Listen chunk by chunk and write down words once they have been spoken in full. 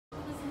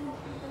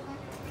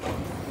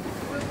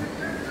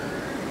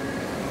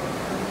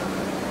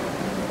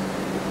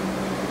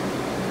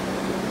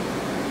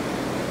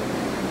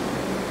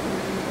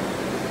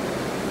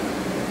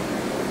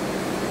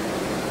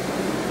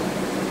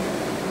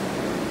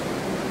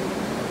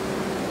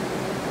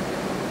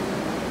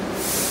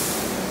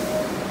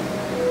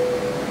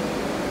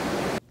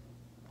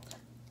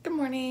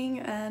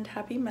and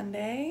happy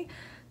Monday.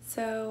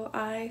 So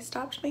I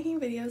stopped making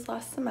videos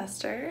last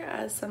semester,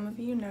 as some of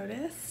you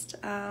noticed,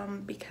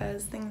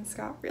 because things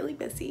got really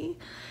busy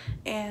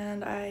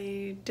and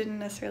I didn't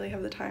necessarily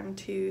have the time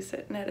to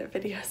sit and edit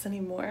videos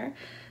anymore.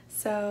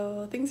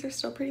 So things are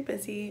still pretty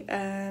busy,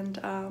 and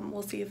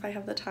we'll see if I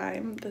have the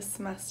time this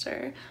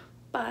semester.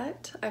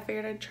 But I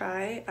figured I'd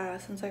try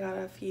since I got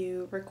a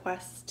few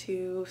requests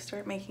to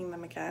start making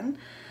them again.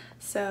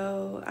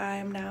 So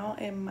I'm now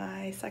in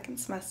my second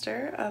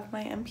semester of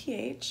my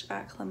MPH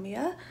at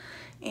Columbia,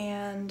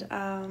 and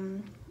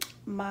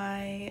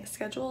my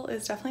schedule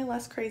is definitely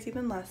less crazy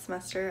than last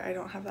semester. I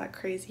don't have that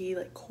crazy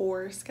like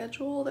core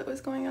schedule that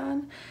was going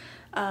on,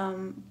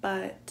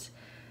 but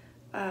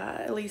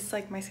at least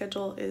like my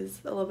schedule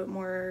is a little bit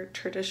more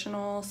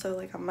traditional. So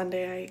like on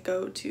Monday I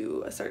go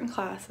to a certain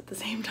class at the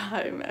same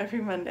time every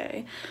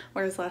Monday,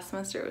 whereas last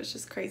semester it was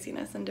just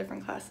craziness in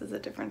different classes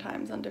at different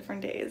times on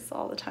different days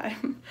all the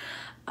time.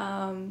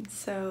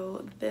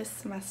 So this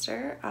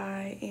semester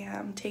I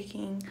am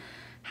taking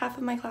half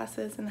of my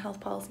classes in the health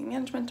policy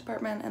management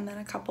department and then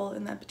a couple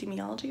in the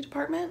epidemiology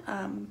department,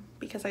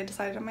 because I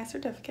decided on my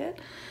certificate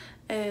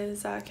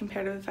is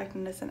comparative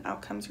effectiveness and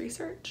outcomes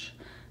research.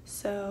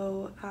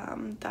 So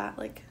that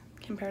like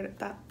comparative,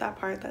 that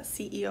part, that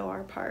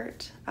CEOR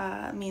part,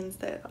 means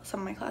that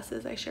some of my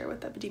classes I share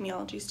with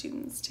epidemiology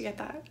students to get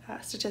that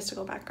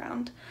statistical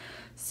background.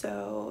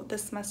 So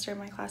this semester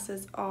my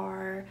classes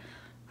are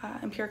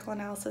empirical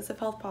analysis of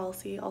health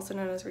policy, also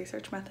known as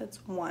research methods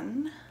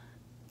 1,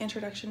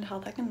 introduction to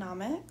health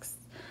economics,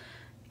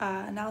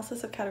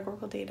 analysis of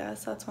categorical data,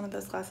 so that's one of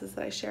those classes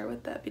that I share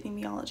with the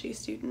epidemiology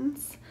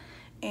students.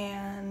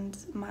 And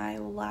my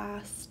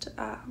last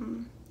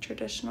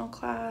traditional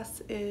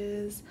class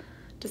is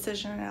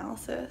decision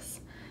analysis.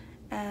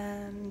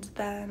 And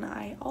then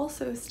I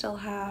also still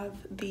have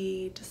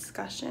the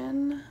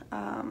discussion,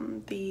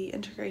 the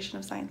integration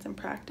of science and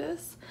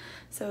practice.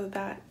 So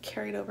that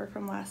carried over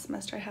from last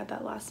semester. I had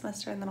that last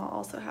semester, and then I'll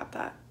also have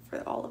that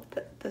for all of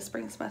the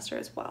spring semester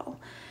as well.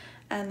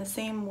 And the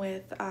same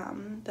with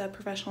the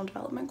professional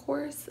development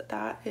course.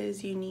 That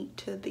is unique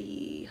to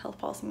the health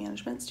policy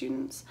management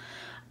students.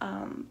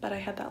 But I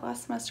had that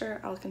last semester.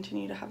 I'll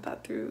continue to have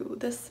that through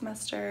this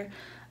semester.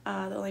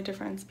 The only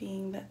difference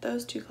being that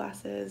those two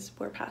classes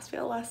were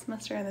pass-fail last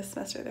semester, and this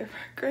semester they're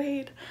for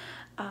grade.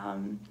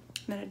 And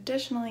then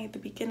additionally, at the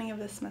beginning of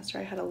this semester,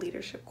 I had a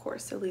leadership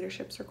course. So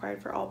leadership's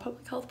required for all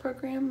public health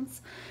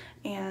programs.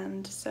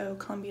 And so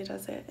Columbia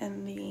does it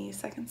in the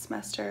second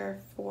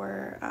semester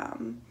for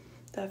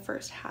the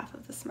first half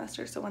of the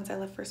semester. So once I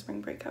left for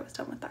spring break, I was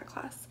done with that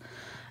class.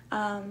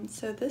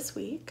 So this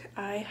week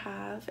I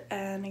have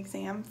an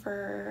exam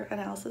for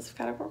analysis of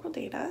categorical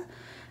data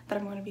that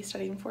I'm going to be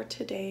studying for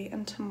today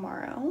and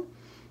tomorrow.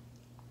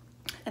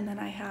 And then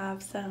I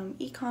have some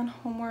econ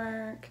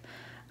homework.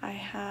 I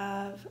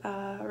have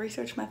a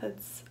research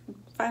methods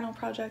final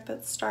project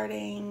that's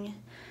starting,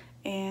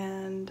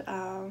 and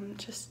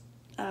what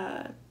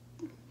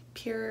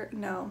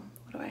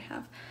do I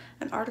have?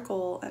 An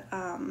article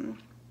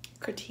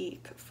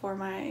critique for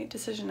my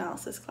decision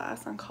analysis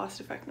class on cost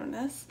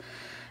effectiveness.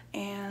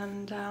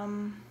 And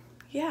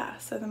yeah,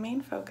 so the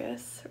main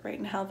focus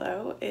right now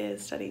though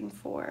is studying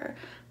for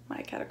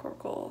my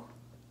categorical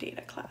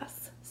data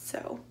class.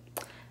 So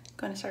I'm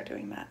going to start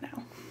doing that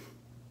now.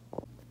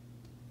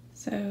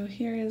 So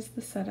here is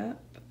the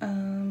setup.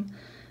 I'm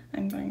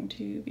going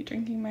to be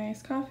drinking my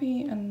iced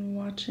coffee and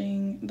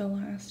watching the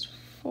last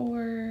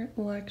 4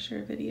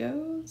 lecture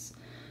videos.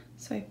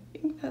 So I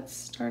think that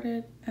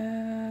started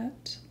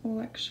at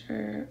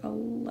lecture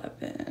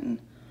 11,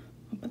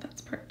 but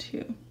that's part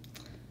 2.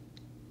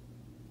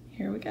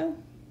 Here we go.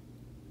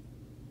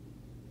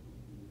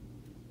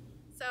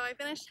 So I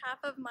finished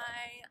half of my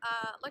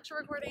lecture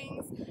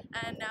recordings,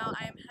 and now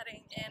I'm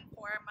heading in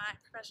for my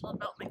professional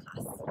development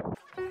class.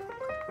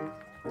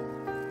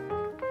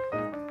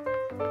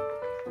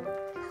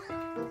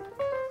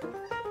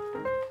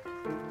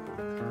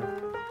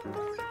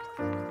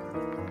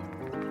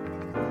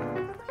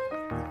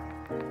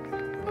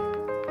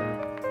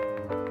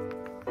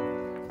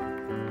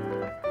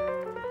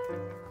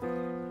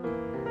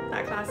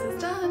 That class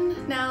is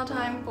done. Now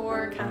time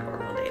for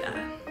categorical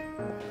data.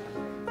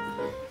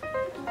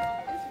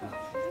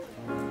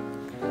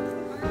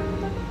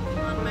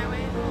 On my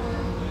way home.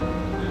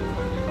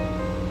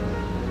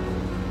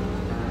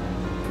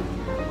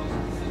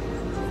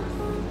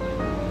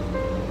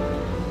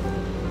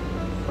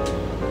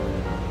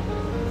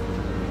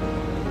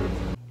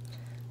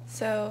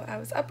 So I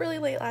was up really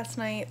late last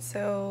night,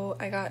 so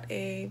I got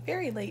a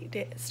very late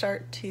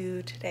start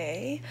to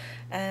today,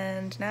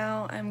 and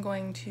now I'm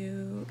going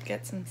to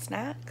get some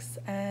snacks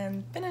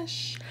and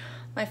finish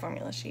my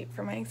formula sheet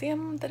for my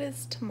exam that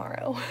is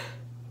tomorrow.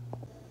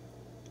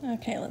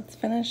 Okay, let's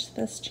finish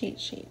this cheat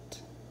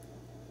sheet.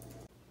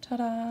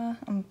 Ta-da!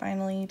 I'm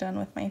finally done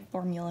with my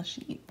formula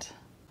sheet.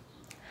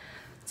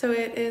 So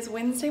it is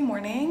Wednesday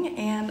morning,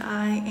 and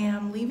I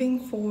am leaving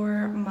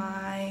for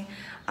my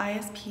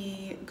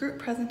ISP group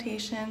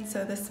presentation.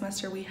 So this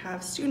semester we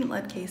have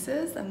student-led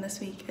cases, and this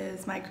week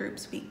is my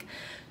group's week.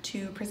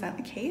 to present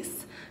a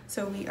case.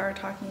 So we are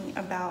talking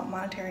about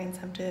monetary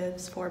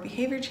incentives for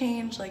behavior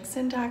change, like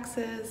sin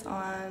taxes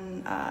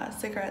on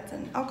cigarettes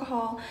and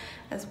alcohol,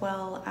 as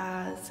well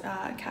as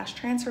cash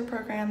transfer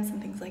programs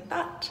and things like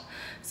that.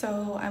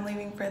 So I'm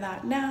leaving for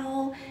that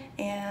now,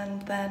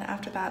 and then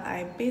after that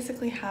I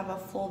basically have a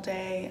full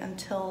day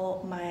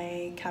until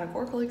my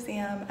categorical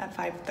exam at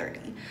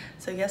 5:30.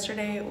 So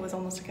yesterday was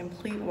almost a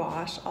complete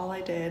wash. All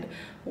I did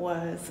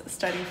was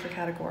study for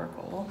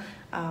categorical,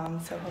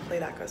 so hopefully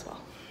that goes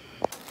well.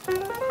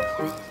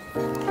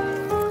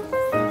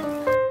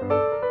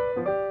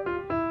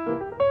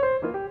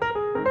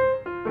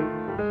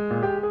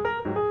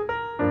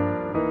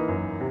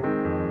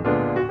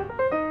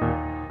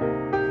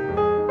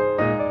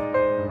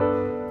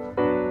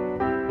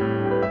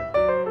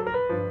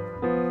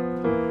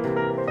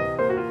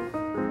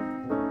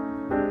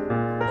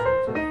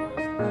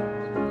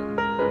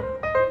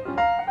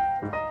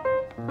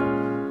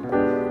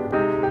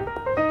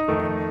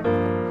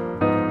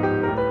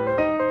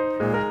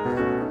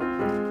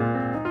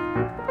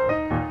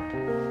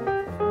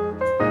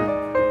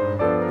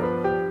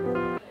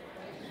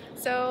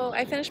 So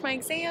I finished my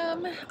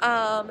exam.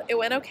 It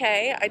went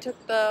okay. I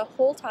took the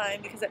whole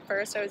time because at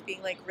first I was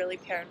being like really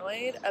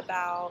paranoid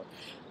about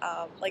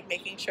like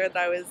making sure that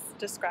I was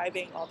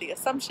describing all the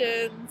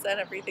assumptions and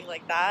everything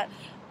like that.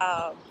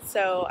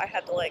 So I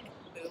had to like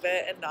move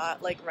it and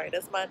not like write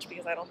as much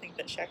because I don't think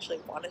that she actually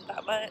wanted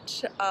that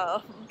much.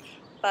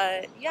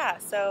 But yeah,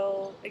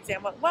 so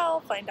exam went well.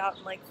 Find out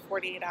in like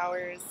 48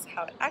 hours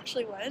how it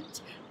actually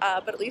went.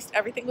 But at least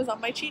everything was on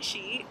my cheat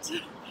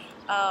sheet.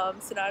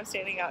 So now I'm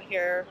standing out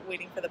here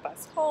waiting for the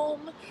bus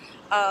home.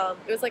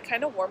 It was like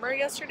kind of warmer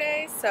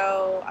yesterday,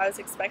 so I was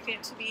expecting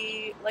it to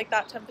be like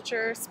that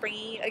temperature,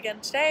 springy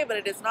again today, but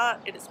it is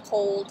not. It is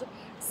cold.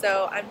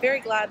 So I'm very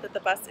glad that the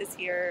bus is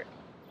here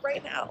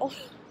right now.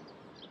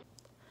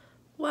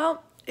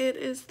 Well, it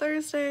is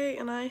Thursday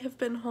and I have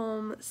been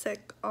home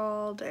sick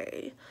all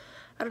day.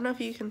 I don't know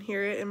if you can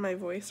hear it in my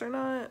voice or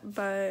not,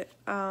 but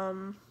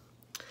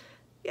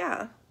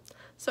yeah.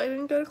 So I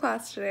didn't go to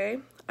class today.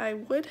 I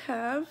would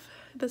have,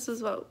 this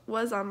is what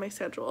was on my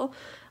schedule,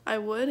 I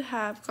would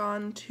have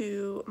gone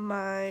to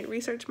my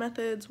Research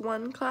Methods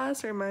 1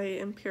 class, or my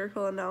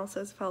Empirical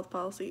Analysis of Health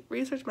Policy,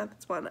 Research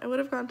Methods 1. I would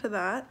have gone to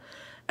that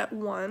at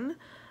 1,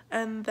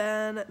 and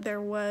then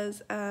there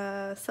was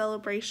a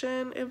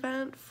celebration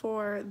event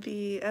for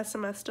the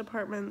SMS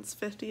department's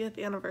 50th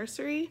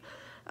anniversary.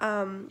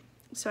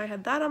 So I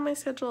had that on my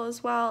schedule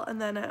as well, and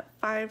then at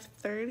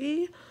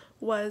 5:30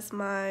 was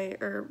my,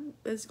 or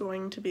is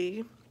going to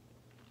be,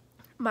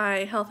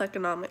 my health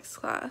economics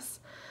class.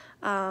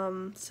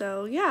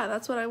 So yeah,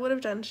 that's what I would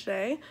have done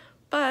today,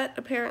 but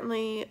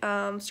apparently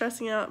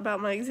stressing out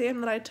about my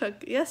exam that I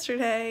took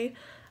yesterday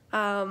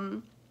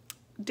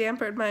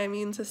dampened my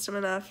immune system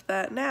enough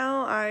that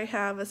now I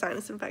have a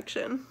sinus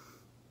infection.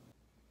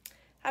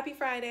 Happy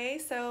Friday.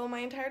 So my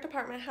entire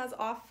department has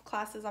off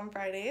classes on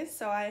Fridays,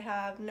 so I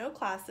have no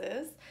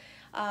classes.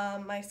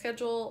 My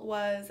schedule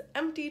was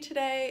empty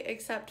today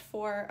except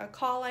for a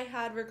call I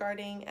had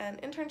regarding an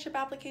internship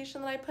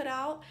application that I put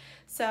out.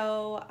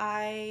 So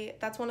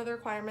that's one of the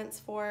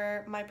requirements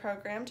for my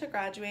program to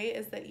graduate,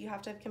 is that you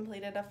have to have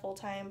completed a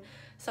full-time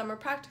summer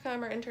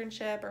practicum or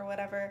internship or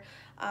whatever.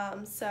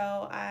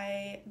 So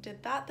I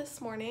did that this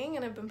morning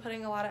and I've been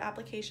putting a lot of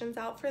applications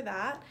out for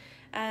that.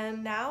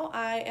 And now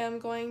I am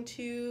going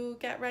to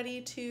get ready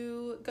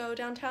to go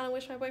downtown and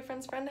wish my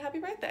boyfriend's friend a happy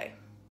birthday.